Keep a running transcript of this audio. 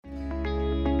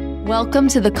Welcome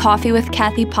to the Coffee with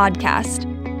Kathy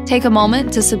podcast. Take a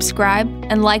moment to subscribe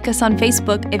and like us on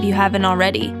Facebook if you haven't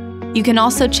already. You can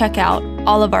also check out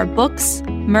all of our books,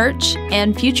 merch,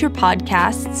 and future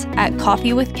podcasts at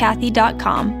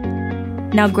coffeewithkathy.com.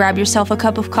 Now grab yourself a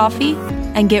cup of coffee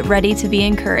and get ready to be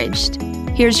encouraged.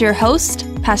 Here's your host,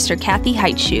 Pastor Kathy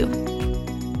Heitshoe.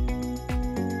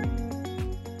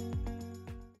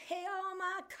 Hey, all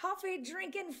my coffee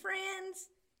drinking friends.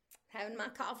 Having my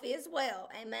coffee as well.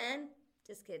 Amen.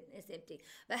 Just kidding. It's empty.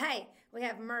 But hey, we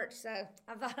have merch, so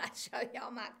I thought I'd show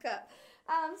y'all my cup.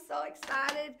 I'm so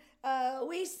excited.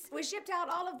 We shipped out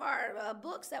all of our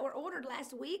books that were ordered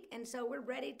last week, and so we're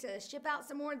ready to ship out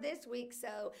some more this week.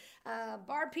 So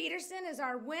Barb Peterson is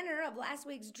our winner of last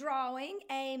week's drawing.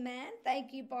 Amen.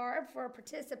 Thank you, Barb, for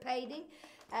participating.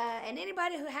 And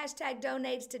anybody who hashtag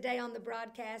donates today on the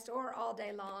broadcast or all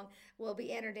day long will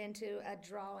be entered into a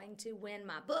drawing to win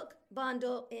my book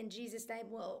bundle. In Jesus' name,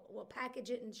 we'll package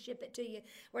it and ship it to you.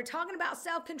 We're talking about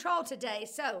self-control today,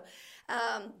 so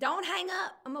don't hang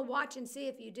up. I'm going to watch and see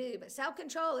if you do. But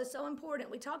self-control is so important.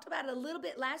 We talked about it a little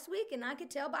bit last week, and I could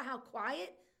tell by how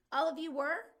quiet all of you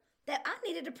were that I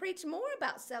needed to preach more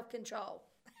about self-control.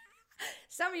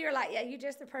 Some of you are like, yeah, you're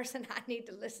just the person I need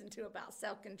to listen to about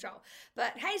self-control.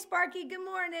 But hey, Sparky, good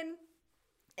morning.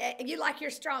 You like you're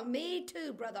strong. Me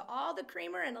too, brother. All the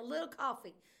creamer and a little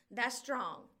coffee. That's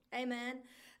strong. Amen.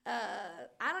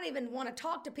 I don't even want to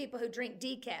talk to people who drink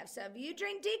decaf. So if you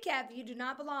drink decaf, you do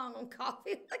not belong on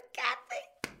Coffee with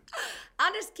Kathy.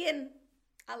 I'm just kidding.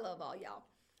 I love all y'all.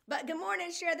 But good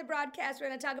morning. Share the broadcast. We're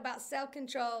going to talk about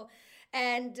self-control.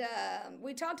 And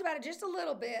we talked about it just a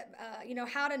little bit,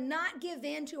 how to not give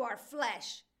in to our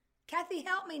flesh. Kathy,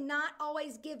 help me not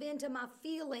always give in to my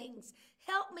feelings.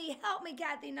 Help me,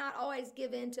 Kathy, not always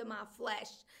give in to my flesh,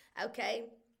 okay?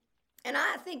 And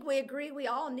I think we agree we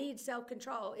all need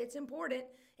self-control. It's important.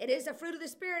 It is a fruit of the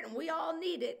Spirit, and we all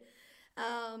need it.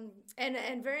 And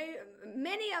very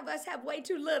many of us have way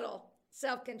too little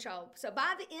self-control. So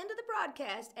by the end of the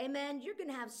broadcast, amen, you're going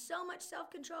to have so much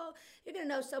self-control. You're going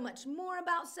to know so much more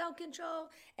about self-control,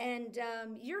 and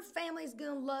your family's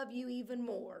going to love you even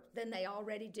more than they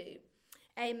already do.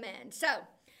 Amen. So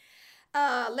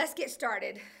let's get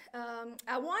started.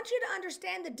 I want you to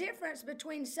understand the difference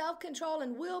between self-control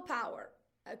and willpower,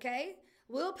 okay?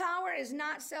 Willpower is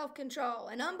not self-control.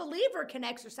 An unbeliever can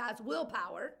exercise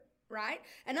willpower, right?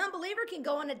 An unbeliever can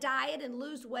go on a diet and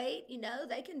lose weight.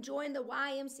 They can join the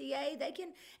YMCA. They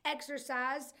can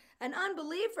exercise. An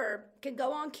unbeliever can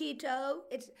go on keto.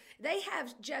 They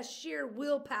have just sheer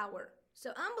willpower.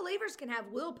 So unbelievers can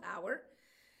have willpower.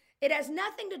 It has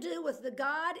nothing to do with the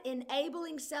God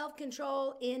enabling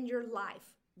self-control in your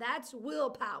life. That's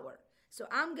willpower. So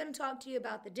I'm going to talk to you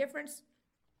about the difference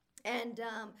and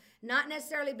not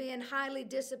necessarily being highly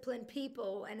disciplined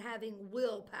people and having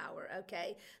willpower,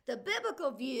 okay? The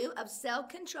biblical view of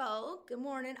self-control, good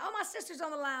morning. Oh, my sister's on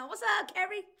the line. What's up,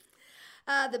 Kerry?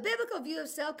 The biblical view of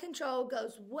self-control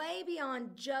goes way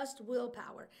beyond just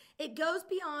willpower. It goes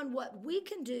beyond what we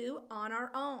can do on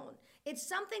our own. It's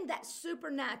something that's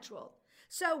supernatural.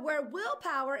 So where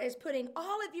willpower is putting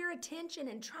all of your attention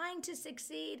and trying to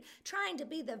succeed, trying to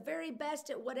be the very best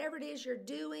at whatever it is you're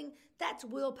doing, that's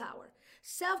willpower.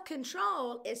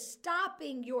 Self-control is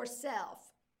stopping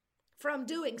yourself from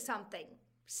doing something,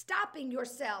 stopping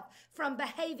yourself from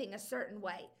behaving a certain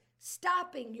way,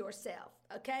 stopping yourself,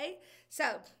 okay?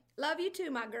 So, love you too,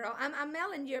 my girl. I'm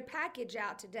mailing your package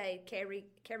out today,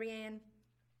 Carrie Ann.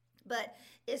 But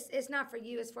it's not for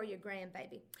you, it's for your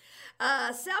grandbaby.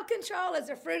 Self-control is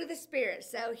a fruit of the Spirit.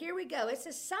 So here we go. It's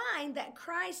a sign that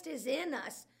Christ is in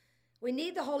us. We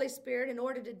need the Holy Spirit in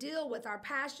order to deal with our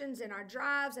passions and our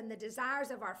drives and the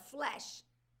desires of our flesh.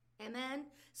 Amen?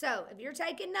 So if you're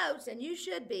taking notes, and you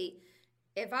should be,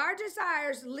 if our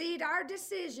desires lead our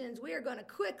decisions, we are going to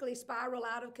quickly spiral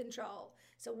out of control.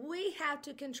 So we have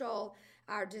to control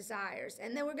our desires.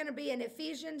 And then we're going to be in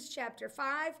Ephesians chapter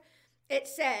 5. It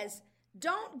says,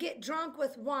 don't get drunk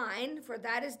with wine, for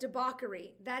that is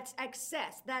debauchery. That's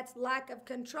excess. That's lack of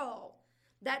control.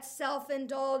 That's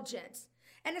self-indulgence.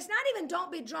 And it's not even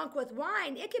don't be drunk with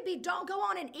wine. It could be don't go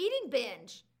on an eating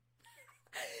binge.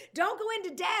 Don't go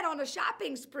into dad on a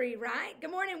shopping spree, right?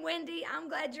 Good morning, Wendy. I'm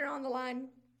glad you're on the line.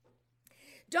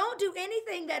 Don't do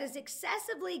anything that is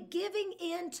excessively giving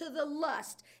in to the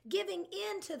lust, giving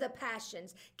in to the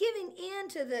passions, giving in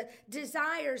to the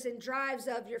desires and drives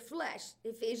of your flesh.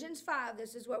 Ephesians 5,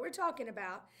 this is what we're talking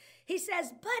about. He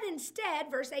says, but instead,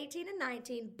 verse 18 and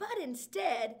 19, but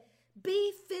instead,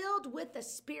 be filled with the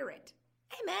Spirit.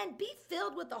 Amen. Be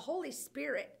filled with the Holy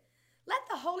Spirit. Let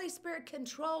the Holy Spirit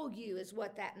control you is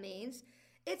what that means.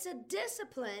 It's a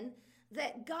discipline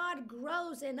that God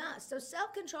grows in us. So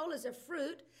self-control is a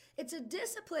fruit. It's a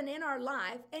discipline in our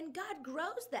life, and God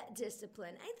grows that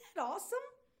discipline. Ain't that awesome?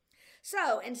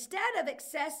 So instead of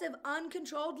excessive,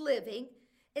 uncontrolled living,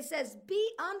 it says, be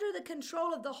under the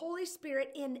control of the Holy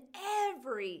Spirit in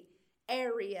every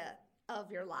area of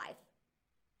your life.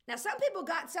 Now, some people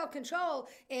got self-control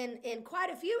in quite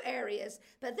a few areas,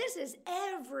 but this is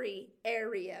every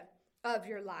area of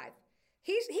your life.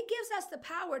 He gives us the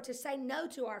power to say no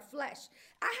to our flesh.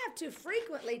 I have to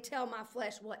frequently tell my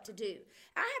flesh what to do.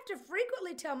 I have to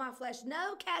frequently tell my flesh,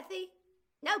 no, Kathy,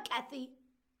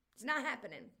 it's not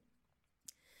happening.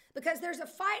 Because there's a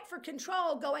fight for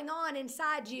control going on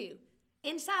inside you.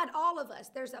 Inside all of us,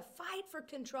 there's a fight for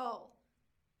control,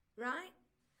 right?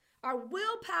 Our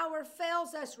willpower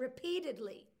fails us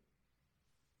repeatedly.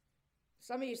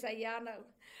 Some of you say, yeah, I know.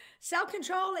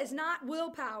 Self-control is not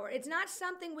willpower. It's not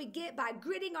something we get by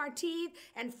gritting our teeth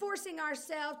and forcing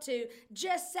ourselves to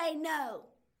just say no.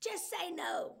 Just say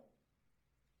no.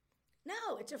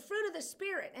 No, it's a fruit of the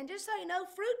Spirit. And just so you know,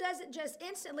 fruit doesn't just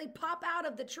instantly pop out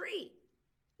of the tree,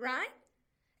 right?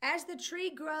 As the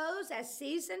tree grows, as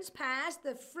seasons pass,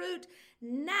 the fruit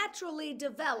naturally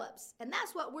develops. And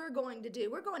that's what we're going to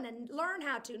do. We're going to learn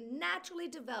how to naturally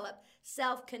develop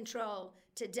self-control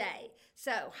today.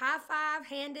 So high five,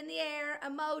 hand in the air,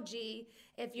 emoji.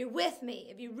 If you're with me,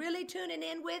 if you're really tuning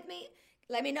in with me,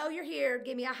 let me know you're here.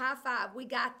 Give me a high five. We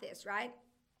got this, right?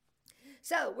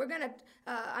 So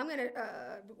I'm going to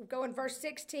go in verse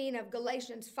 16 of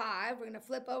Galatians 5. We're going to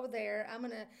flip over there. I'm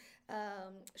going to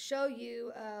show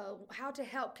you how to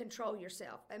help control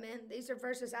yourself. Amen. These are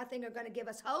verses I think are going to give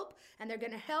us hope, and they're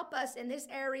going to help us in this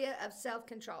area of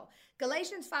self-control.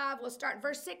 Galatians 5, we'll start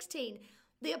verse 16.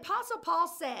 The Apostle Paul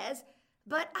says,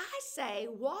 but I say,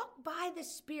 walk by the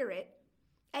Spirit,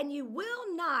 and you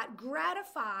will not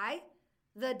gratify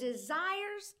the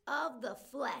desires of the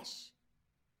flesh.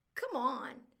 Come on.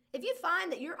 If you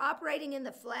find that you're operating in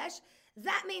the flesh,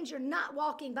 that means you're not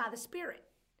walking by the Spirit.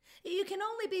 You can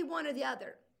only be one or the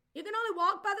other. You can only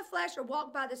walk by the flesh or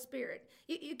walk by the Spirit.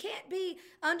 You can't be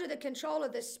under the control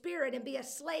of the Spirit and be a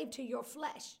slave to your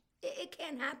flesh. It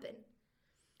can't happen.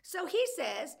 So he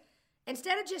says,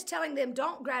 instead of just telling them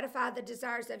don't gratify the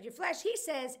desires of your flesh, he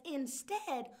says,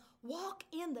 instead, walk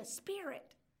in the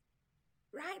Spirit,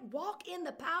 right? Walk in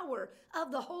the power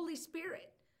of the Holy Spirit.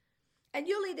 And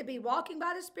you'll either be walking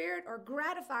by the Spirit or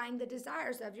gratifying the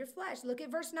desires of your flesh. Look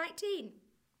at verse 19.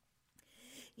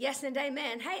 Yes and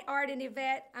amen. Hey, Art and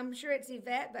Yvette. I'm sure it's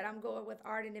Yvette, but I'm going with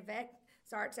Art and Yvette.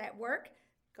 So Art's at work.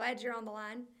 Glad you're on the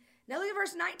line. Now look at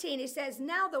verse 19. He says,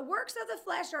 now the works of the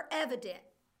flesh are evident.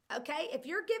 Okay, if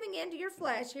you're giving in to your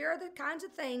flesh, here are the kinds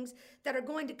of things that are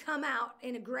going to come out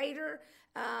in a greater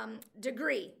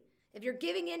degree. If you're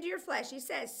giving in to your flesh, he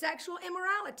says sexual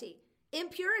immorality,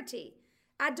 impurity,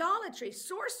 idolatry,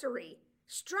 sorcery,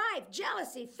 strife,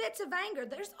 jealousy, fits of anger.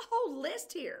 There's a whole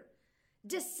list here.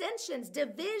 Dissensions,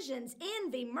 divisions,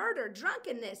 envy, murder,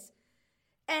 drunkenness,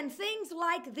 and things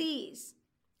like these.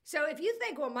 So if you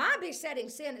think, well, my besetting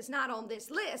sin is not on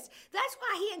this list, that's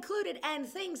why he included and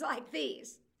things like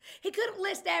these. He couldn't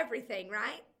list everything,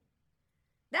 right?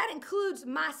 That includes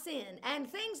my sin, and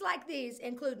things like these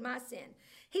include my sin.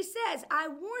 He says, I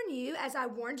warn you, as I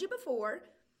warned you before,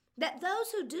 that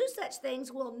those who do such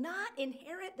things will not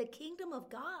inherit the kingdom of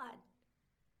God.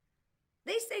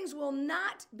 These things will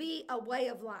not be a way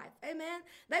of life. Amen?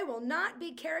 They will not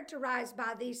be characterized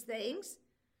by these things.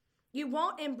 You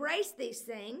won't embrace these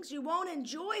things. You won't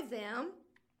enjoy them.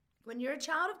 When you're a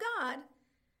child of God,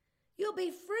 you'll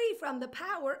be free from the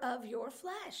power of your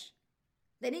flesh.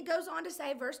 Then he goes on to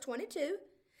say, verse 22,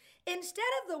 instead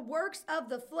of the works of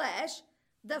the flesh,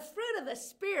 the fruit of the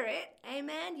Spirit,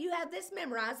 amen, you have this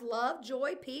memorized, love,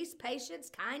 joy, peace, patience,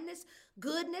 kindness,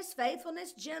 goodness,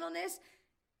 faithfulness, gentleness,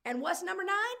 and what's number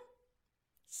 9?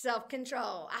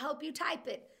 Self-control. I hope you type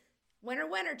it. Winner,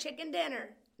 winner, chicken dinner.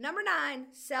 Number 9,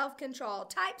 self-control.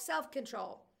 Type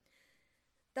self-control.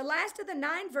 The last of the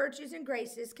 9 virtues and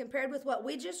graces, compared with what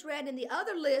we just read in the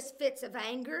other list, fits of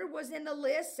anger was in the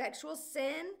list, sexual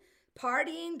sin,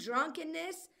 partying,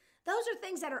 drunkenness. Those are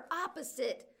things that are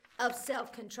opposite of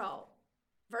self-control.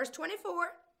 Verse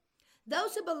 24,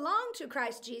 those who belong to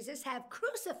Christ Jesus have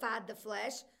crucified the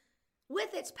flesh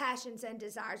with its passions and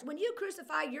desires. When you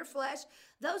crucify your flesh,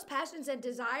 those passions and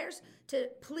desires to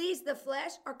please the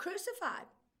flesh are crucified.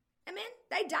 Amen?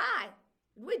 They die.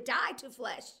 We die to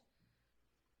flesh.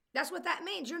 That's what that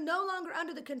means. You're no longer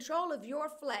under the control of your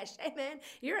flesh. Amen?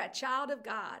 You're a child of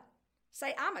God.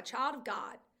 Say, I'm a child of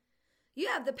God. You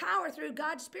have the power through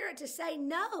God's Spirit to say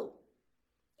no.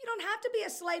 You don't have to be a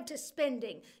slave to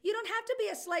spending. You don't have to be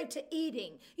a slave to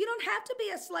eating. You don't have to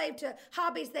be a slave to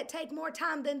hobbies that take more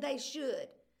time than they should.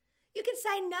 You can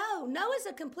say no. No is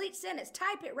a complete sentence.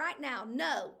 Type it right now.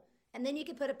 No. And then you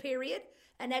can put a period,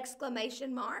 an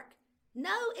exclamation mark.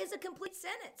 No is a complete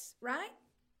sentence, right?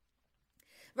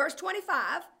 Verse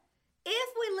 25, if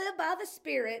we live by the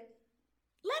Spirit,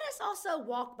 let us also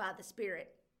walk by the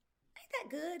Spirit. Ain't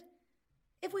that good?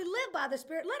 If we live by the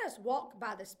Spirit, let us walk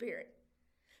by the Spirit.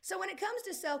 So when it comes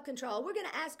to self-control, we're going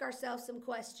to ask ourselves some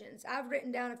questions. I've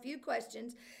written down a few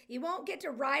questions. You won't get to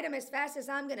write them as fast as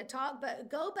I'm going to talk, but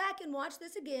go back and watch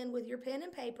this again with your pen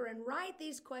and paper and write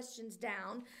these questions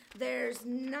down. There's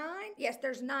 9. Yes,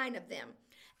 there's 9 of them.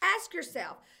 Ask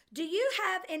yourself, do you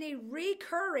have any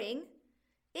recurring,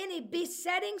 any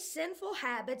besetting sinful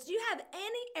habits? Do you have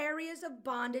any areas of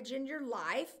bondage in your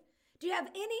life? Do you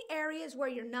have any areas where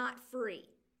you're not free?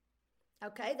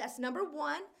 Okay, that's number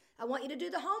 1. I want you to do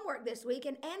the homework this week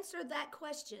and answer that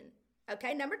question.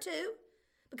 Okay, number 2,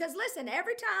 because listen,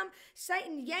 every time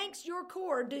Satan yanks your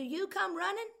cord, do you come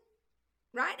running?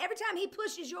 Right? Every time he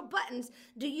pushes your buttons,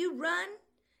 do you run?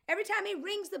 Every time he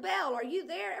rings the bell, are you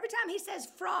there? Every time he says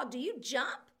frog, do you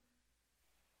jump?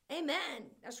 Amen.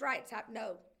 That's right. Type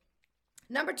no.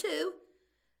 Number 2,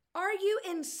 are you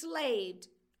enslaved?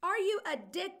 Are you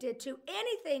addicted to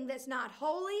anything that's not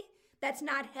holy, that's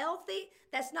not healthy,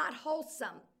 that's not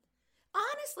wholesome?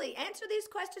 Honestly, answer these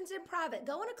questions in private.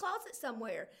 Go in a closet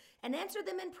somewhere and answer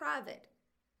them in private.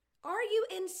 Are you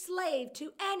enslaved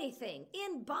to anything,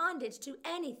 in bondage to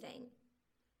anything?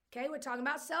 Okay, we're talking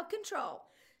about self-control.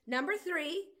 Number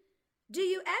 3, do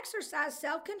you exercise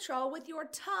self-control with your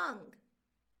tongue?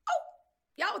 Oh,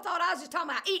 y'all thought I was just talking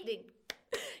about eating.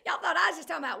 Y'all thought I was just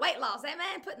talking about weight loss.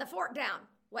 Amen, putting the fork down.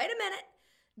 Wait a minute.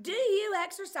 Do you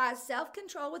exercise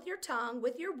self-control with your tongue,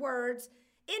 with your words,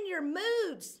 in your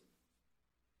moods?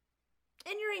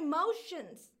 In your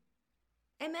emotions?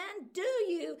 Amen? Do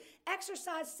you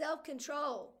exercise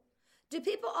self-control? Do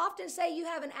people often say you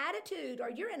have an attitude or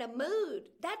you're in a mood?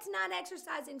 That's not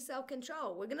exercising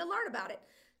self-control. We're going to learn about it.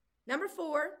 Number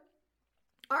 4,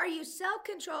 are you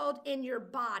self-controlled in your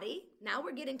body? Now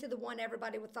we're getting to the one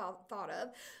everybody would thought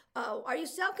of. Are you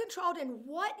self-controlled in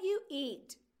what you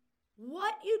eat,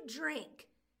 what you drink,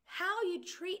 how you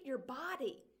treat your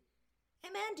body?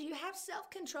 Amen? Do you have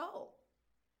self-control?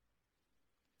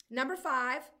 Number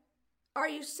 5, are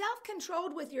you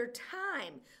self-controlled with your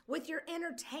time, with your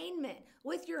entertainment,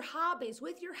 with your hobbies,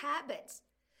 with your habits?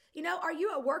 You know, are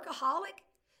you a workaholic?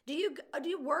 Do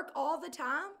you work all the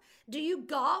time? Do you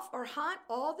golf or hunt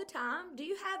all the time? Do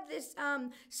you have this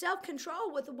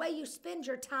self-control with the way you spend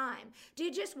your time? Do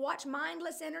you just watch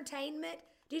mindless entertainment?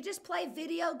 Do you just play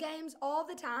video games all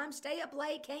the time? Stay up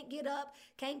late, can't get up,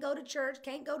 can't go to church,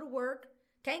 can't go to work,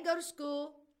 can't go to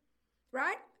school,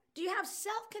 right? Do you have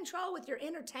self-control with your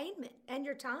entertainment and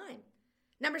your time?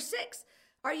 Number 6,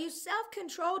 are you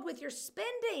self-controlled with your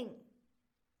spending?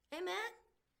 Amen?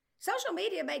 Social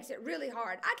media makes it really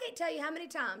hard. I can't tell you how many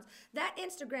times that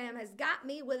Instagram has got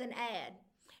me with an ad,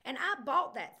 and I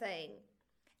bought that thing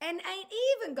and ain't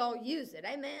even gonna use it.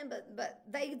 Amen? But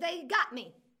they got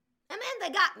me. Amen? They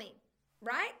got me,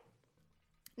 right?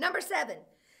 Number 7,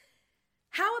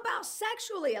 how about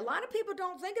sexually? A lot of people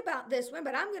don't think about this one,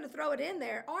 but I'm going to throw it in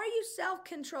there. Are you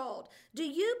self-controlled? Do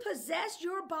you possess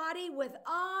your body with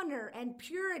honor and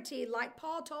purity like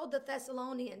Paul told the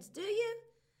Thessalonians? Do you?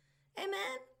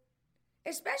 Amen?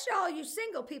 Especially all you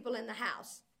single people in the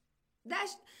house.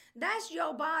 That's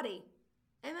your body.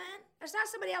 Amen? That's not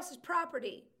somebody else's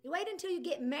property. You wait until you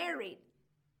get married.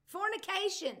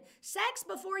 Fornication, sex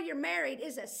before you're married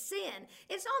is a sin.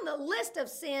 It's on the list of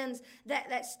sins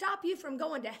that stop you from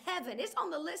going to heaven. It's on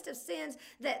the list of sins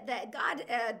that God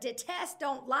detests,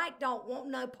 don't like, don't want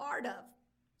no part of.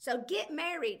 So get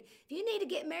married. If you need to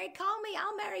get married, call me.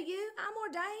 I'll marry you. I'm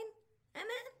ordained. Amen.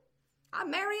 I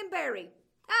marry and bury.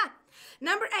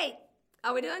 Number 8.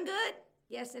 Are we doing good?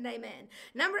 Yes and amen.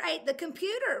 Number 8, the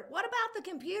computer. What about the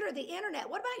computer, the internet?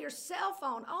 What about your cell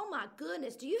phone? Oh my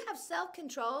goodness. Do you have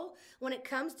self-control when it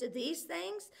comes to these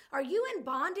things? Are you in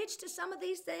bondage to some of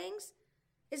these things?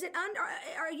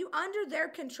 Are you under their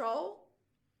control?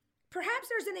 Perhaps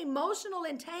there's an emotional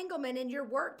entanglement in your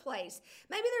workplace.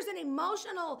 Maybe there's an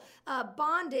emotional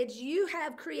bondage you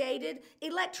have created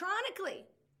electronically.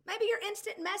 Maybe you're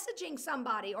instant messaging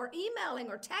somebody or emailing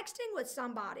or texting with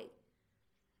somebody.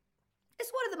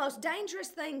 It's one of the most dangerous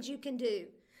things you can do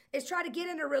is try to get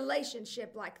in a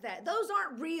relationship like that. Those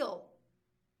aren't real.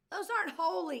 Those aren't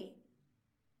holy.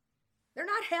 They're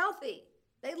not healthy.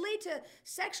 They lead to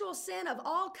sexual sin of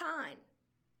all kind,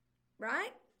 right?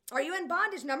 Are you in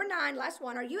bondage? Number 9, last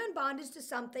one. Are you in bondage to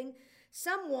something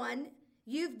someone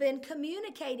you've been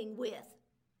communicating with.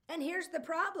 And here's the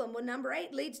problem. When number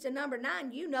 8 leads to number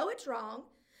 9, you know it's wrong.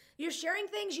 You're sharing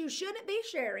things you shouldn't be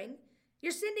sharing.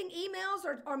 You're sending emails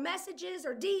or messages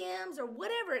or DMs or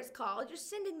whatever it's called. You're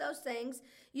sending those things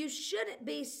you shouldn't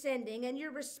be sending, and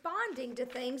you're responding to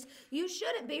things you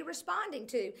shouldn't be responding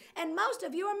to. And most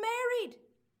of you are married.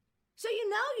 So you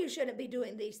know you shouldn't be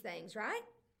doing these things, right?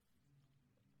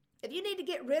 If you need to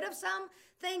get rid of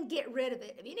something, get rid of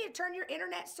it. If you need to turn your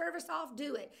internet service off,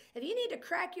 do it. If you need to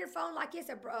crack your phone like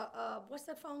it's what's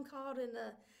the phone called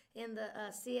in the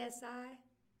CSI?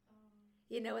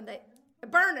 You know, a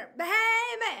burner. But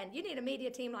hey, man, you need a media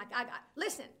team like I got.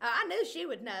 Listen, I knew she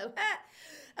would know.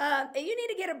 You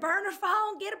need to get a burner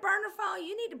phone. Get a burner phone.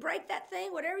 You need to break that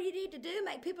thing. Whatever you need to do,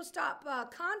 make people stop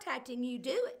contacting you. Do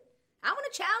it. I want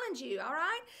to challenge you, all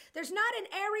right? There's not an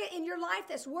area in your life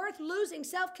that's worth losing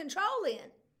self-control in.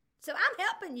 So I'm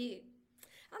helping you.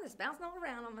 I'm just bouncing all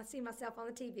around. I'm going to see myself on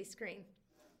the TV screen.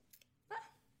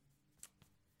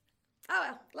 Oh,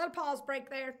 well, little pause break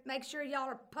there. Make sure y'all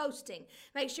are posting.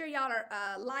 Make sure y'all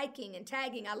are liking and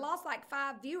tagging. I lost like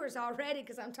 5 viewers already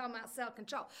because I'm talking about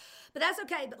self-control. But that's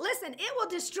okay. But listen, it will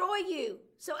destroy you.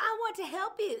 So I want to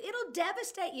help you. It'll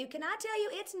devastate you. Can I tell you,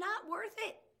 it's not worth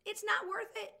it. It's not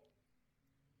worth it.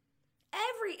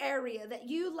 Every area that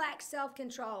you lack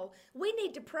self-control, we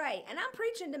need to pray. And I'm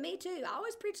preaching to me too. I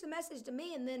always preach the message to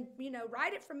me and then,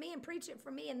 write it for me and preach it for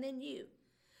me and then you.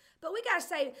 But we got to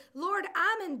say, Lord,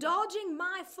 I'm indulging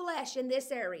my flesh in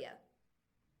this area.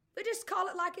 We just call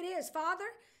it like it is. Father,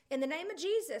 in the name of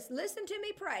Jesus, listen to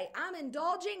me pray. I'm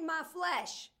indulging my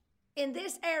flesh in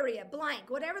this area, blank.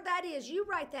 Whatever that is, you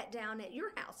write that down at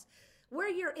your house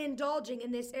where you're indulging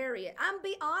in this area.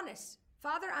 Be honest.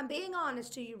 Father, I'm being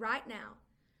honest to you right now.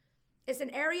 It's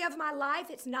an area of my life.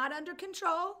 It's not under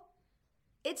control.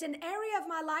 It's an area of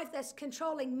my life that's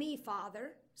controlling me,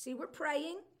 Father. See, we're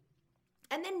praying.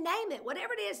 And then name it.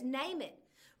 Whatever it is, name it.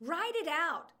 Write it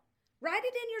out. Write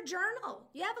it in your journal.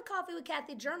 You have a Coffee with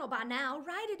Kathy journal by now.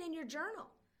 Write it in your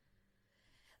journal.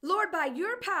 Lord, by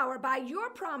your power, by your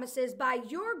promises, by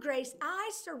your grace, I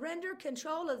surrender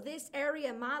control of this area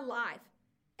of my life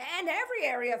and every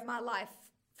area of my life.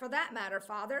 For that matter,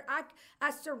 Father,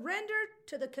 I surrender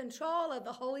to the control of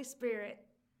the Holy Spirit.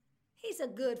 He's a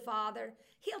good Father.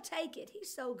 He'll take it.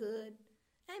 He's so good.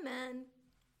 Amen.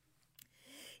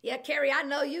 Yeah, Carrie, I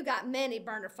know you got many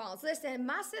burner phones. Listen,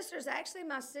 my sister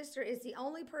is the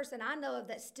only person I know of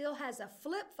that still has a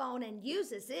flip phone and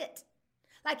uses it.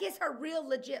 Like it's her real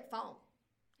legit phone.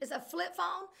 It's a flip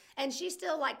phone, and she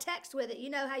still texts with it.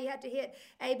 You know how you have to hit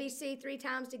ABC 3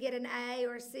 times to get an A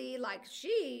or C?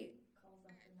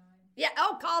 Yeah,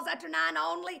 calls after 9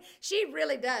 only. She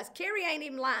really does. Carrie ain't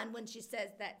even lying when she says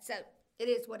that. So it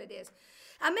is what it is.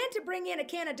 I meant to bring in a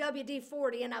can of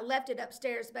WD-40 and I left it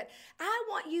upstairs, but I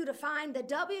want you to find the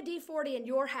WD-40 in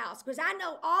your house because I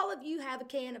know all of you have a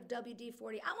can of WD-40.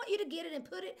 I want you to get it and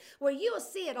put it where you will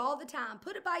see it all the time.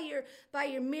 Put it by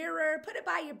your mirror, put it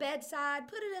by your bedside,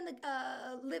 put it in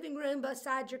the living room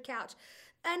beside your couch.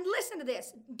 And listen to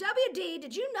this. WD,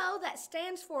 did you know that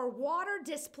stands for water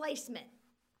displacement?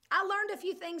 I learned a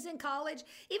few things in college,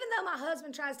 even though my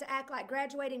husband tries to act like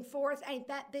graduating 4th ain't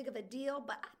that big of a deal,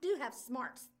 but I do have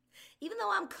smarts. Even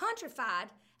though I'm countrified,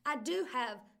 I do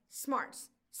have smarts.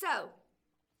 So,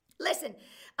 listen,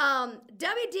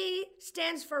 WD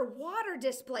stands for water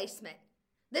displacement.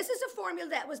 This is a formula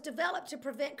that was developed to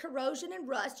prevent corrosion and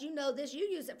rust. You know this, you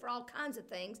use it for all kinds of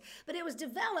things, but it was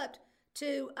developed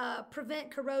to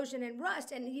prevent corrosion and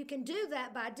rust, and you can do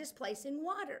that by displacing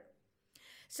water.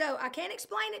 So I can't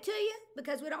explain it to you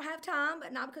because we don't have time,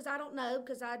 but not because I don't know,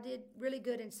 because I did really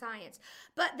good in science.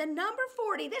 But the number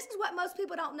 40, this is what most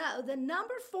people don't know. The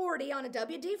number 40 on a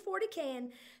WD-40 can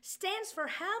stands for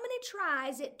how many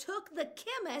tries it took the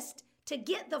chemist to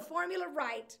get the formula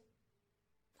right.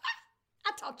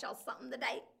 I taught y'all something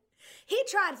today. He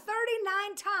tried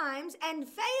 39 times and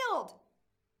failed,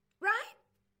 right?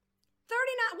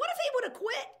 39. What if he would have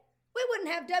quit? We wouldn't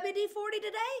have WD-40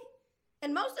 today.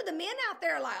 And most of the men out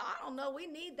there are like, I don't know, we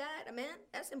need that. Amen.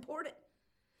 That's important.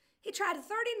 He tried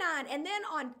 39, and then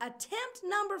on attempt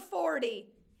number 40,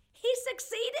 he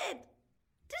succeeded.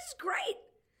 This is great.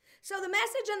 So the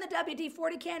message on the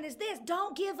WD-40 can is this: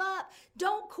 don't give up.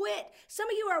 Don't quit. Some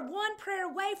of you are one prayer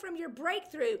away from your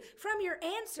breakthrough, from your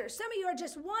answer. Some of you are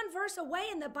just one verse away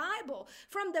in the Bible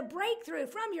from the breakthrough,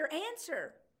 from your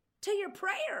answer to your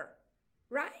prayer,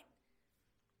 right?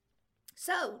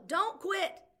 So don't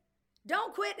quit.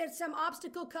 Don't quit if some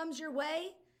obstacle comes your way.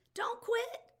 Don't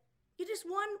quit. You're just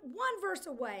one verse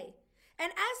away.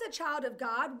 And as a child of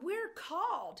God, we're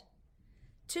called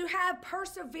to have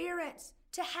perseverance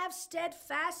to have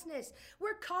steadfastness.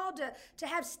 We're called to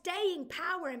have staying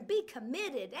power and be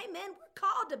committed. Amen. We're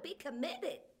called to be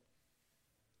committed.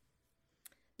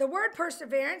 The word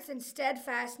perseverance and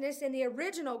steadfastness in the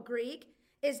original Greek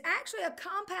is actually a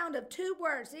compound of two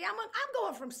words. See, I'm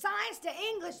going from science to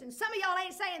English, and some of y'all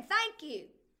ain't saying thank you.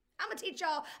 I'm going to teach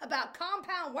y'all about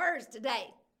compound words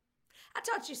today. I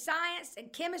taught you science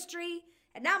and chemistry,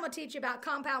 and now I'm going to teach you about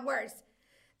compound words.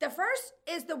 The first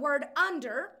is the word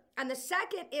under, and the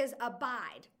second is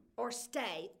abide or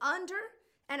stay. Under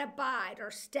and abide or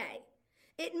stay.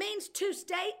 It means to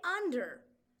stay under,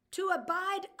 to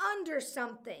abide under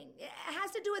something. It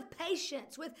has to do with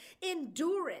patience, with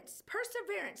endurance,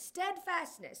 perseverance,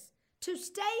 steadfastness, to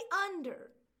stay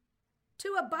under,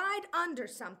 to abide under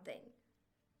something.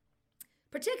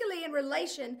 Particularly in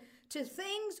relation to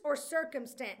things or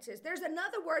circumstances. There's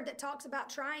another word that talks about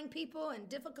trying people and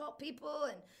difficult people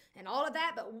and all of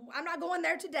that, but I'm not going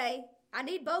there today. I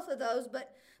need both of those,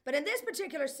 but in this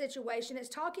particular situation, it's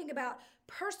talking about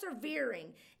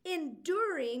persevering,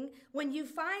 enduring when you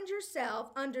find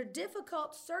yourself under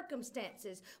difficult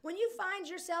circumstances, when you find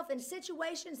yourself in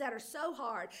situations that are so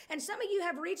hard. And some of you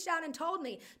have reached out and told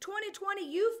me,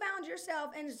 2020, you found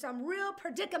yourself in some real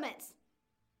predicaments.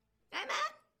 Amen?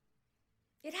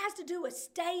 It has to do with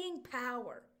staying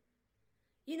power.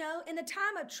 You know, in the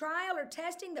time of trial or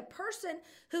testing, the person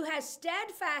who has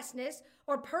steadfastness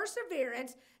or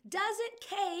perseverance doesn't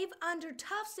cave under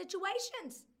tough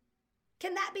situations.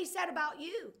 Can that be said about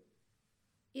you?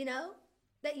 You know,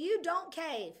 that you don't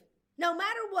cave. No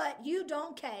matter what, you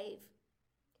don't cave,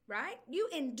 right? You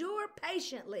endure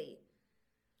patiently.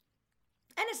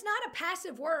 And it's not a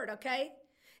passive word, okay?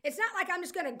 It's not like I'm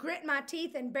just going to grit my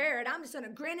teeth and bear it. I'm just going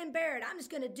to grin and bear it. I'm just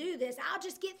going to do this. I'll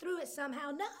just get through it somehow.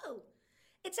 No.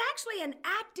 It's actually an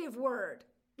active word.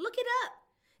 Look it up.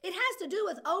 It has to do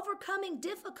with overcoming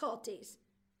difficulties,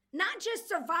 not just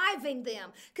surviving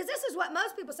them. Because this is what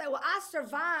most people say, well, I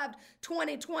survived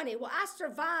 2020. Well, I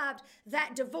survived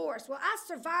that divorce. Well, I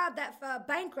survived that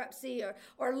bankruptcy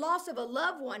or loss of a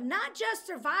loved one. Not just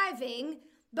surviving,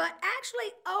 but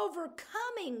actually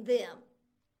overcoming them.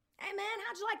 Amen.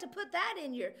 How'd you like to put that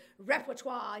in your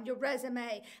repertoire, in your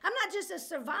resume? I'm not just a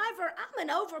survivor. I'm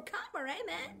an overcomer.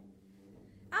 Amen.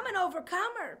 I'm an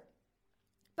overcomer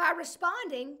by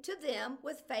responding to them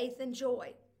with faith and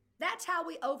joy. That's how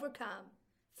we overcome.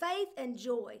 Faith and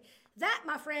joy. That,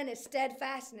 my friend, is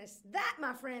steadfastness. That,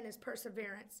 my friend, is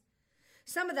perseverance.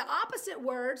 Some of the opposite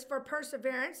words for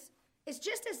perseverance is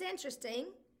just as interesting.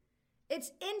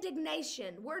 It's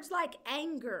indignation. Words like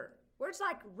anger. Words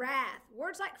like wrath,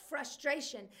 words like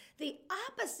frustration, the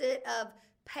opposite of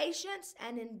patience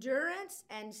and endurance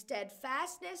and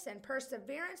steadfastness and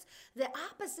perseverance, the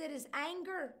opposite is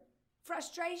anger,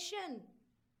 frustration,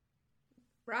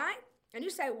 right? And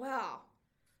you say, well,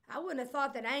 I wouldn't have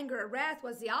thought that anger or wrath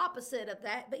was the opposite of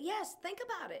that, but yes, think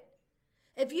about it.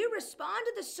 If you respond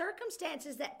to the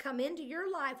circumstances that come into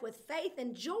your life with faith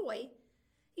and joy,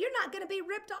 you're not going to be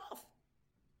ripped off.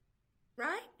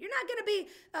 Right? You're not going to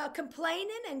be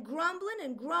complaining and grumbling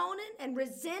and groaning and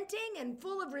resenting and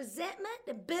full of resentment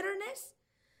and bitterness.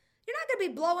 You're not going to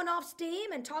be blowing off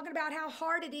steam and talking about how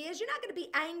hard it is. You're not going to be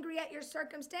angry at your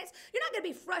circumstance. You're not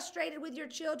going to be frustrated with your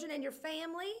children and your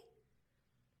family.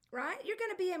 Right? You're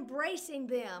going to be embracing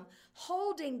them,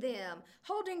 holding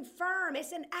firm.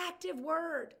 It's an active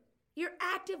word. You're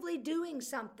actively doing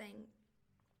something.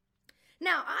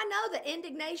 Now, I know that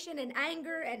indignation and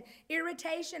anger and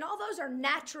irritation, all those are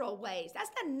natural ways.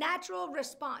 That's the natural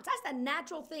response. That's the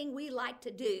natural thing we like to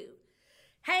do.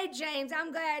 Hey, James,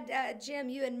 I'm glad, Jim,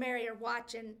 you and Mary are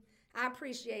watching. I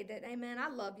appreciate it. Amen. I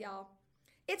love y'all.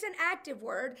 It's an active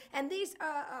word, and these,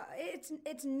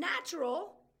 it's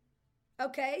natural.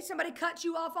 Okay, somebody cuts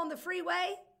you off on the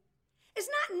freeway. It's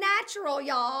not natural,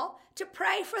 y'all, to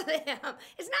pray for them.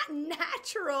 It's not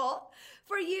natural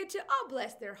for you to, oh,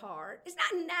 bless their heart. It's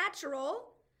not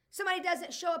natural. Somebody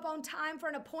doesn't show up on time for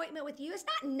an appointment with you. It's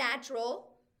not natural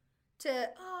to,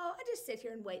 oh, I just sit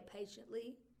here and wait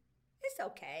patiently. It's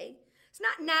okay. It's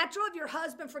not natural if your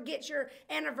husband forgets your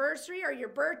anniversary or your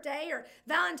birthday or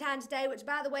Valentine's Day, which,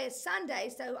 by the way, is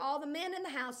Sunday. So all the men in the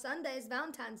house, Sunday is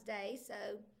Valentine's Day.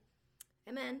 So,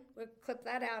 amen. We'll clip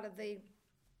that out of the...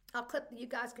 you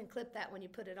guys can clip that when you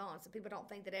put it on so people don't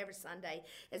think that every Sunday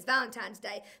is Valentine's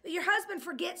Day. But your husband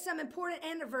forgets some important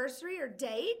anniversary or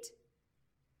date,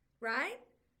 right?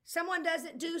 Someone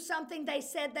doesn't do something they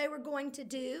said they were going to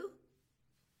do.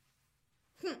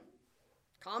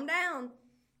 Calm down.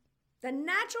 The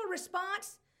natural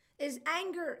response is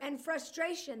anger and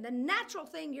frustration. The natural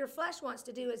thing your flesh wants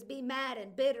to do is be mad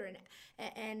and bitter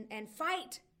and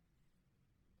fight,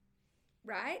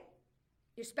 right?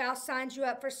 Your spouse signs you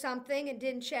up for something and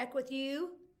didn't check with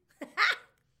you.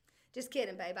 Just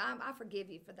kidding, babe. I forgive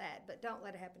you for that, but don't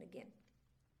let it happen again.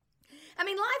 I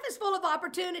mean, life is full of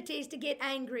opportunities to get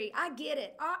angry. I get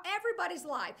it. Everybody's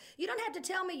life. You don't have to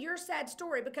tell me your sad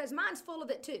story because mine's full of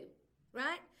it too,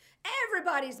 right?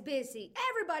 Everybody's busy.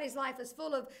 Everybody's life is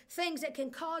full of things that can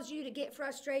cause you to get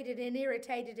frustrated and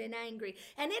irritated and angry.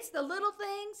 And it's the little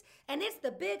things and it's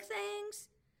the big things.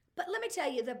 But let me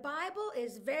tell you, the Bible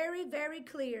is very, very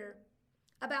clear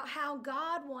about how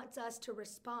God wants us to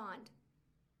respond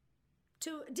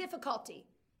to difficulty,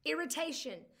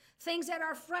 irritation, things that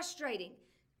are frustrating.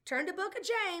 Turn to book of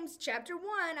James, chapter 1.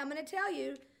 I'm going to tell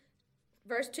you,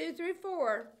 verse 2 through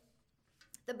 4.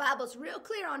 The Bible's real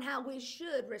clear on how we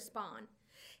should respond.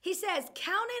 He says,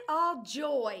 count it all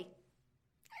joy.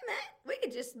 Amen. We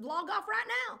could just log off right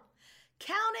now.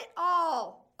 Count it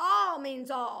all. All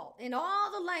means all. In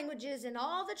all the languages, in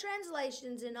all the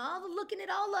translations, in all the looking it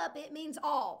all up, it means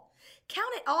all.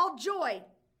 Count it all joy,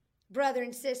 brother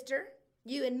and sister,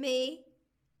 you and me.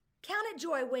 Count it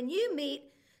joy when you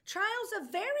meet trials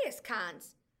of various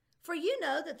kinds. For you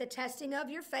know that the testing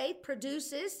of your faith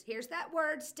produces, here's that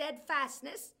word,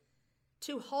 steadfastness,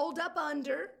 to hold up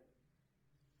under.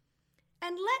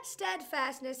 And let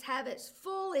steadfastness have its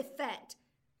full effect,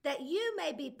 that you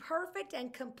may be perfect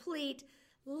and complete,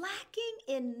 lacking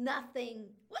in nothing.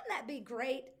 Wouldn't that be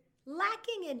great?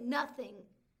 Lacking in nothing.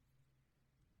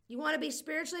 You want to be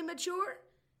spiritually mature?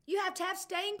 You have to have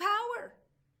staying power.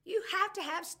 You have to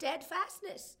have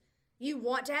steadfastness. You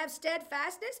want to have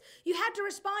steadfastness? You have to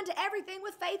respond to everything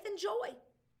with faith and joy.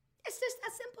 It's just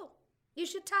that simple. You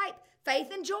should type faith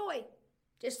and joy,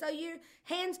 just so your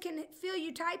hands can feel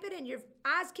you type it and your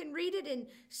eyes can read it and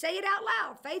say it out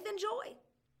loud. Faith and joy.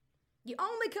 You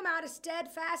only come out of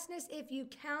steadfastness if you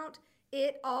count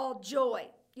it all joy.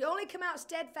 You only come out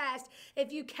steadfast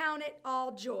if you count it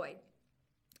all joy.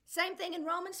 Same thing in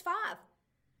Romans 5.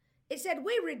 It said,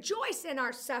 we rejoice in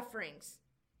our sufferings.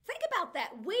 Think about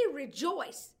that. We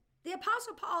rejoice. The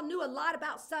Apostle Paul knew a lot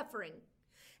about suffering.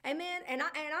 Amen. And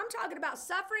I'm talking about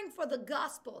suffering for the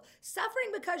gospel.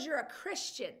 Suffering because you're a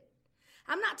Christian.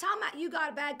 I'm not talking about you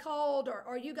got a bad cold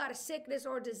or you got a sickness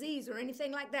or disease or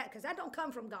anything like that, because that don't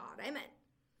come from God. Amen.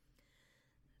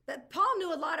 But Paul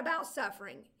knew a lot about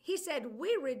suffering. He said,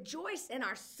 we rejoice in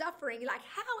our suffering. You're like,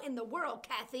 how in the world,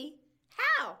 Kathy?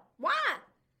 How? Why?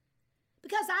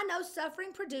 Because I know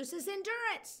suffering produces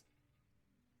endurance.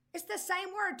 It's the same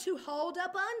word, to hold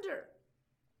up under.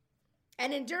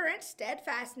 And endurance,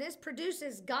 steadfastness,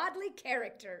 produces godly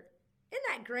character. Isn't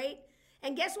that great?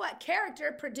 And guess what?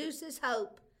 Character produces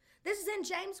hope. This is in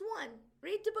James 1.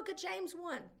 Read the book of James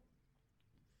 1.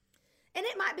 And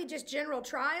it might be just general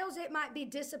trials. It might be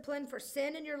discipline for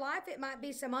sin in your life. It might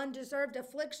be some undeserved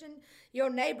affliction your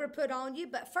neighbor put on you.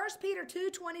 But 1 Peter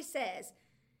 2:20 says,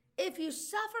 if you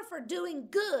suffer for doing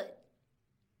good,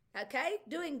 okay,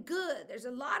 doing good. There's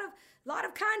a lot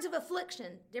of kinds of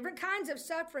affliction, different kinds of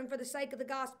suffering for the sake of the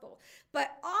gospel.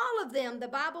 But all of them, the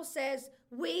Bible says,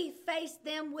 we face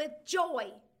them with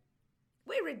joy.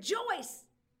 We rejoice.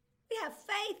 We have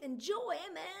faith and joy,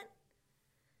 amen.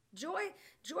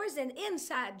 Joy's an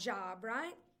inside job,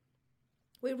 right?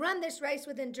 We run this race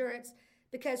with endurance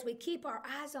because we keep our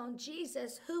eyes on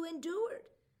Jesus who endured.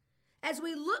 As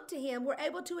we look to him, we're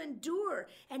able to endure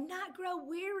and not grow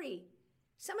weary.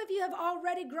 Some of you have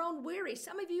already grown weary.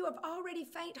 Some of you have already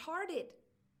faint-hearted,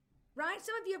 right?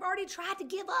 Some of you have already tried to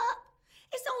give up.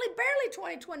 It's only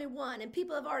barely 2021 and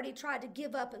people have already tried to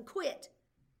give up and quit.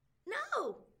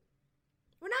 No,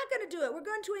 we're not going to do it. We're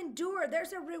going to endure.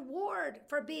 There's a reward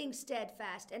for being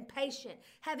steadfast and patient,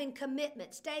 having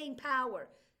commitment, staying power.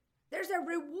 There's a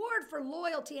reward for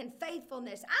loyalty and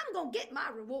faithfulness. I'm going to get my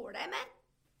reward, amen?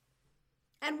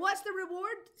 And what's the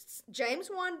reward? James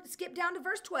 1, skip down to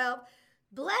verse 12.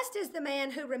 Blessed is the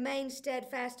man who remains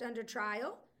steadfast under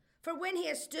trial, for when he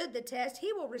has stood the test,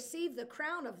 he will receive the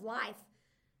crown of life,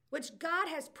 which God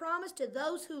has promised to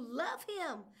those who love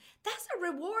him. That's a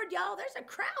reward, y'all. There's a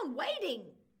crown waiting.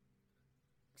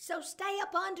 So stay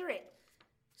up under it.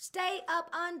 Stay up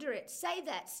under it. Say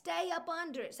that. Stay up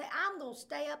under it. Say, I'm going to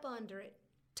stay up under it.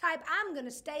 Type, I'm going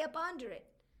to stay up under it.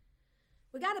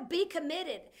 We got to be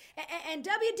committed. And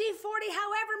WD-40,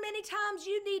 however many times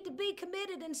you need to be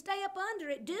committed and stay up under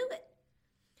it, do it.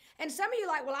 And some of you are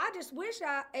like, well, I just wish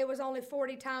it was only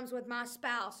 40 times with my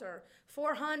spouse or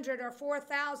 400 or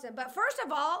 4,000. But first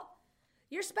of all,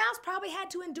 your spouse probably had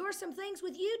to endure some things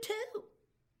with you too.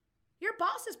 Your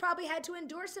bosses probably had to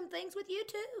endure some things with you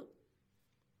too.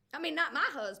 I mean, not my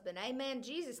husband, amen, in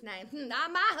Jesus' name.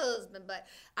 Not my husband, but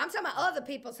I'm talking about other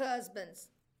people's husbands.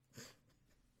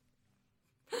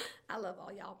 I love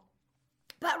all y'all.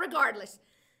 But regardless,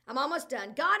 I'm almost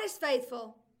done. God is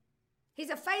faithful. He's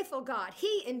a faithful God.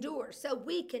 He endures so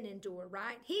we can endure,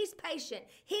 right? He's patient.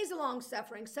 He's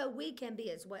long-suffering so we can be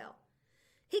as well.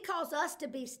 He calls us to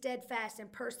be steadfast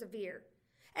and persevere.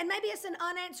 And maybe it's an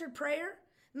unanswered prayer.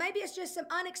 Maybe it's just some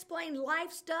unexplained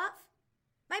life stuff.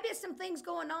 Maybe it's some things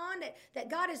going on that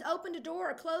God has opened a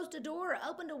door or closed a door or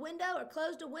opened a window or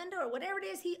closed a window or whatever it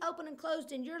is He opened and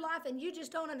closed in your life and you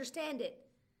just don't understand it.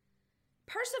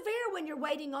 Persevere when you're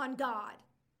waiting on God.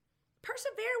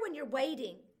 Persevere when you're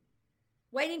waiting.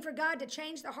 Waiting for God to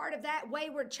change the heart of that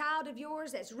wayward child of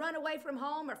yours that's run away from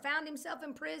home or found himself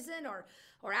in prison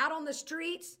or out on the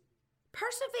streets.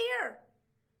 Persevere.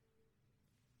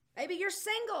 Maybe you're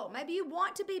single. Maybe you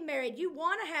want to be married. You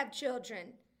want to have children.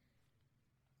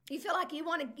 You feel like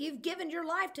you've given your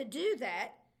life to do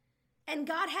that, and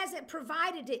God hasn't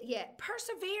provided it yet.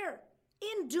 Persevere.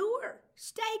 Endure.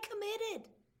 Stay committed.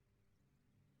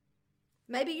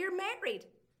 Maybe you're married.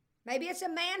 Maybe it's a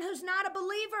man who's not a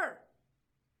believer,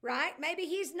 right? Maybe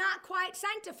he's not quite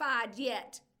sanctified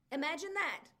yet. Imagine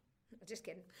that. Just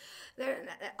kidding.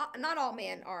 Not all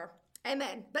men are.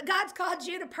 Amen. But God's called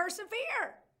you to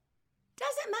persevere.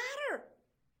 Doesn't matter.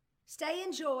 Stay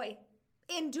in joy.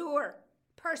 Endure.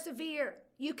 Persevere.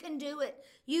 You can do it.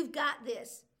 You've got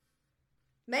this.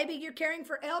 Maybe you're caring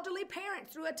for elderly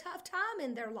parents through a tough time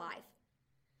in their life,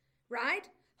 right?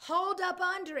 Hold up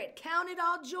under it. Count it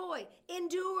all joy.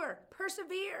 Endure.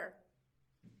 Persevere.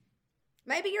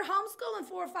 Maybe you're homeschooling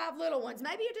 4 or 5 little ones.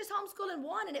 Maybe you're just homeschooling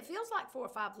one and it feels like 4 or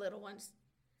 5 little ones.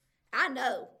 I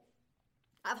know.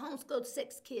 I've homeschooled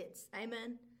 6 kids.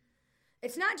 Amen.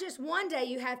 It's not just one day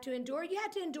you have to endure. You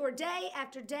have to endure day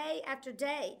after day after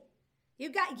day.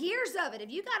 You've got years of it.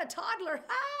 If you got a toddler,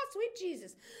 sweet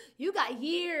Jesus, you got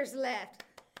years left.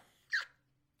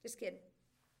 Just kidding.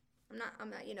 I'm not,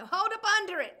 hold up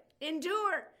under it.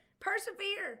 Endure.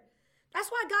 Persevere. That's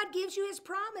why God gives you His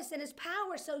promise and His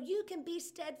power so you can be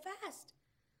steadfast.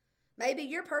 Maybe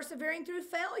you're persevering through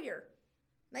failure.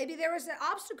 Maybe there was an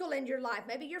obstacle in your life.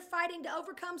 Maybe you're fighting to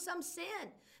overcome some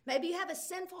sin. Maybe you have a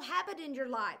sinful habit in your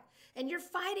life and you're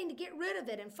fighting to get rid of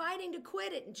it and fighting to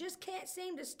quit it and just can't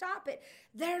seem to stop it.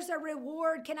 There's a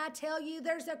reward, can I tell you?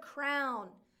 There's a crown.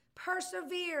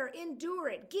 Persevere, endure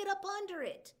it, get up under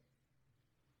it.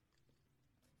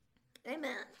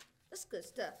 Amen. That's good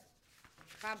stuff.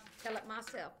 I tell it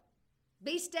myself.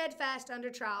 Be steadfast under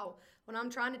trial when I'm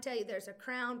trying to tell you there's a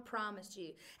crown promised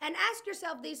you. And ask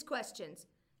yourself these questions.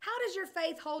 How does your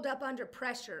faith hold up under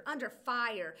pressure, under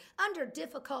fire, under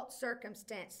difficult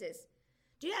circumstances?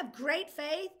 Do you have great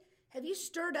faith? Have you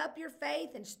stirred up your faith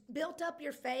and built up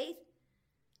your faith?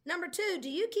 Number 2, do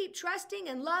you keep trusting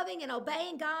and loving and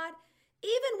obeying God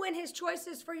even when His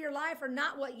choices for your life are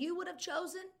not what you would have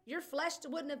chosen? Your flesh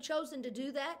wouldn't have chosen to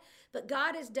do that, but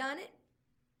God has done it.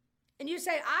 And you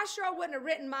say, I sure wouldn't have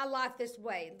written my life this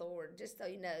way, Lord, just so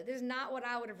you know. This is not what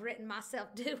I would have written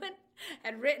myself doing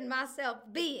and written myself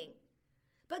being.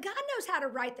 But God knows how to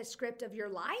write the script of your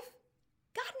life.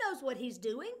 God knows what He's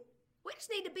doing. We just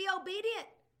need to be obedient,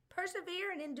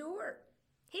 persevere, and endure.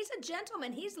 He's a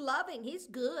gentleman. He's loving. He's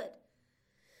good.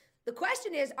 The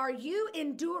question is, are you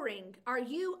enduring? Are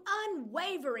you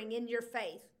unwavering in your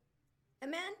faith?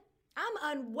 Amen?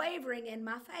 I'm unwavering in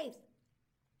my faith.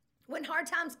 When hard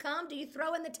times come, do you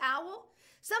throw in the towel?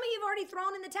 Some of you have already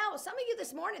thrown in the towel. Some of you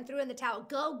this morning threw in the towel.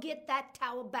 Go get that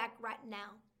towel back right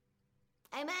now.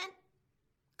 Amen?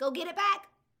 Go get it back.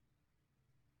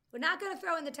 We're not going to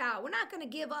throw in the towel. We're not going to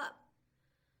give up.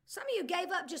 Some of you gave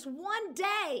up just one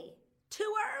day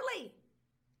too early.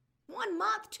 1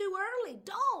 month too early.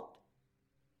 Don't.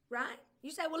 Right?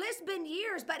 You say, well, it's been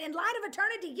years, but in light of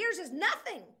eternity, years is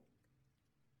nothing.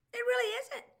 It really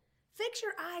isn't. Fix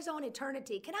your eyes on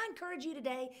eternity. Can I encourage you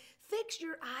today? Fix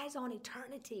your eyes on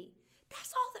eternity.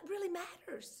 That's all that really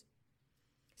matters.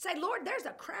 Say, Lord, there's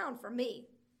a crown for me.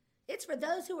 It's for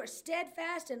those who are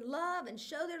steadfast in love and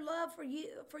show their love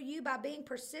for you by being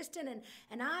persistent,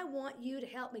 and I want you to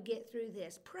help me get through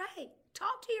this. Pray.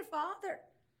 Talk to your Father.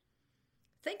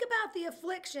 Think about the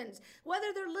afflictions, whether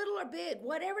they're little or big,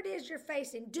 whatever it is you're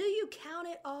facing. Do you count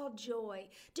it all joy?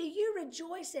 Do you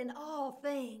rejoice in all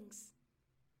things?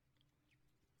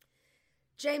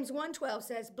 James 1:12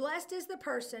 says, blessed is the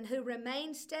person who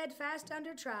remains steadfast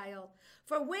under trial,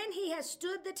 for when he has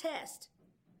stood the test,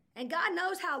 and God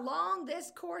knows how long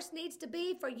this course needs to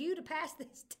be for you to pass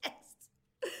this test.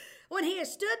 When he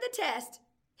has stood the test,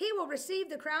 he will receive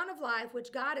the crown of life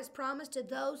which God has promised to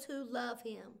those who love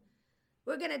Him.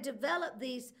 We're going to develop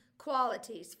these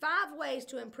qualities. 5 ways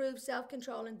to improve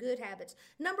self-control and good habits.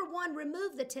 Number 1,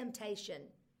 remove the temptation.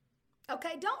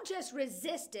 Okay, don't just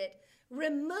resist it.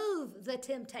 remove the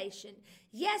temptation.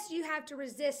 Yes, you have to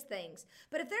resist things,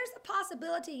 but if there's a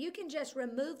possibility you can just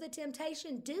remove the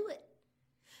temptation, do it.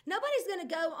 Nobody's going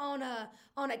to go on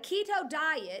a keto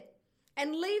diet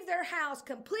and leave their house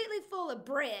completely full of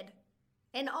bread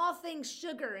and all things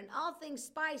sugar and all things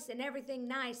spice and everything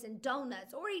nice and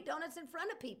donuts, or eat donuts in front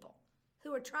of people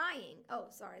who are trying. Oh,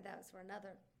 sorry, that was for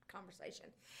another conversation.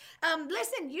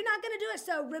 Listen, you're not going to do it,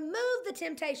 so remove the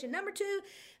temptation. Number 2,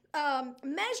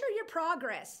 measure your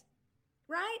progress,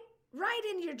 right? Write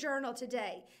in your journal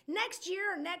today. Next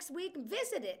year or next week,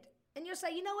 visit it, and you'll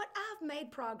say, you know what? I've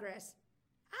made progress.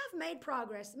 I've made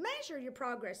progress. Measure your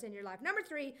progress in your life. Number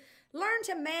 3, learn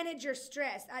to manage your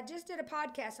stress. I just did a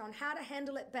podcast on how to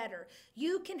handle it better.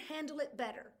 You can handle it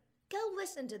better. Go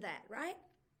listen to that, right?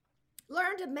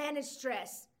 Learn to manage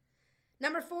stress.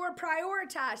 Number 4,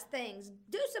 prioritize things.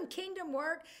 Do some kingdom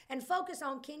work and focus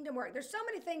on kingdom work. There's so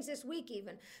many things this week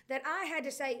even that I had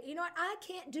to say, you know what, I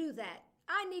can't do that.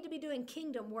 I need to be doing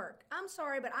kingdom work. I'm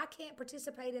sorry, but I can't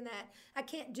participate in that. I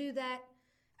can't do that.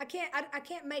 I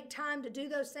can't make time to do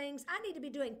those things. I need to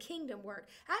be doing kingdom work.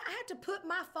 I have to put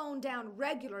my phone down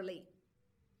regularly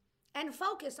and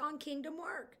focus on kingdom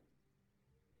work.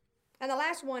 And the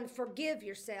last one, forgive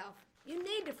yourself. You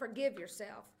need to forgive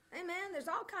yourself. Amen. There's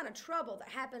all kind of trouble that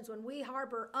happens when we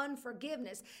harbor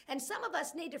unforgiveness. And some of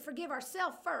us need to forgive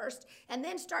ourselves first and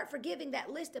then start forgiving that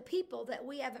list of people that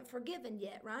we haven't forgiven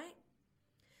yet, right?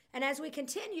 And as we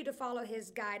continue to follow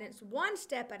his guidance, one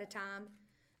step at a time,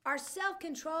 our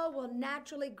self-control will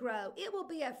naturally grow. It will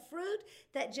be a fruit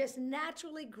that just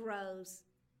naturally grows.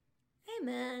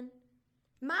 Amen.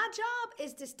 My job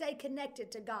is to stay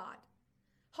connected to God.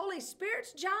 Holy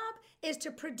Spirit's job is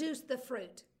to produce the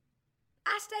fruit.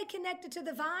 I stay connected to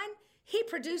the vine. He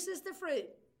produces the fruit.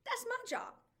 That's my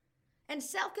job. And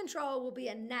self-control will be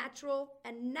a natural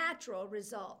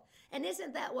result. And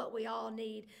isn't that what we all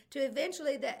need to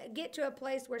eventually get to a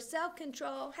place where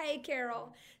self-control, hey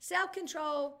Carol,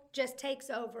 self-control just takes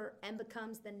over and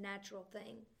becomes the natural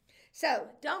thing. So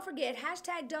don't forget,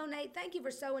 #donate. Thank you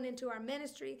for sowing into our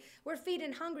ministry. We're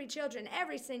feeding hungry children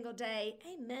every single day.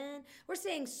 Amen. We're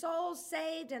seeing souls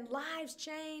saved and lives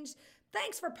changed.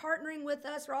 Thanks for partnering with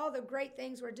us for all the great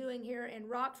things we're doing here in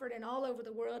Rockford and all over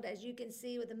the world, as you can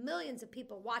see with the millions of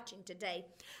people watching today.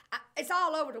 It's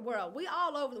all over the world. We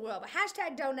all over the world.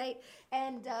 But #donate,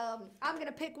 and I'm going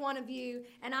to pick one of you,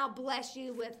 and I'll bless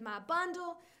you with my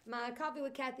bundle, my Coffee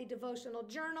with Kathy devotional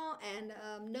journal, and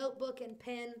notebook and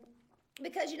pen,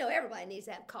 because, you know, everybody needs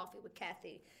to have coffee with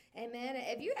Kathy. Amen.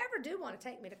 If you ever do want to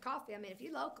take me to coffee, I mean, if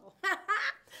you're local,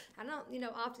 I don't,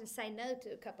 often say no to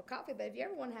a cup of coffee, but if you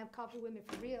ever want to have coffee with me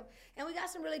for real, and we got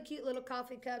some really cute little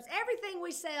coffee cups. Everything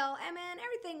we sell, amen,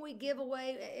 everything we give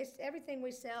away, everything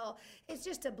we sell, it's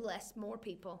just to bless more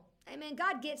people. Amen.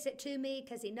 God gets it to me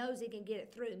because he knows he can get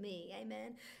it through me.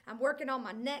 Amen. I'm working on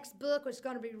my next book, which is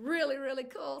going to be really, really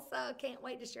cool, so I can't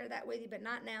wait to share that with you, but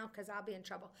not now because I'll be in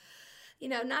trouble.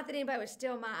 Not that anybody would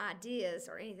steal my ideas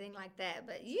or anything like that,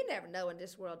 but you never know in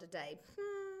this world today.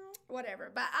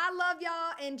 Whatever. But I love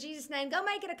y'all in Jesus' name. Go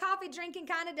make it a coffee drinking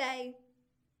kind of day.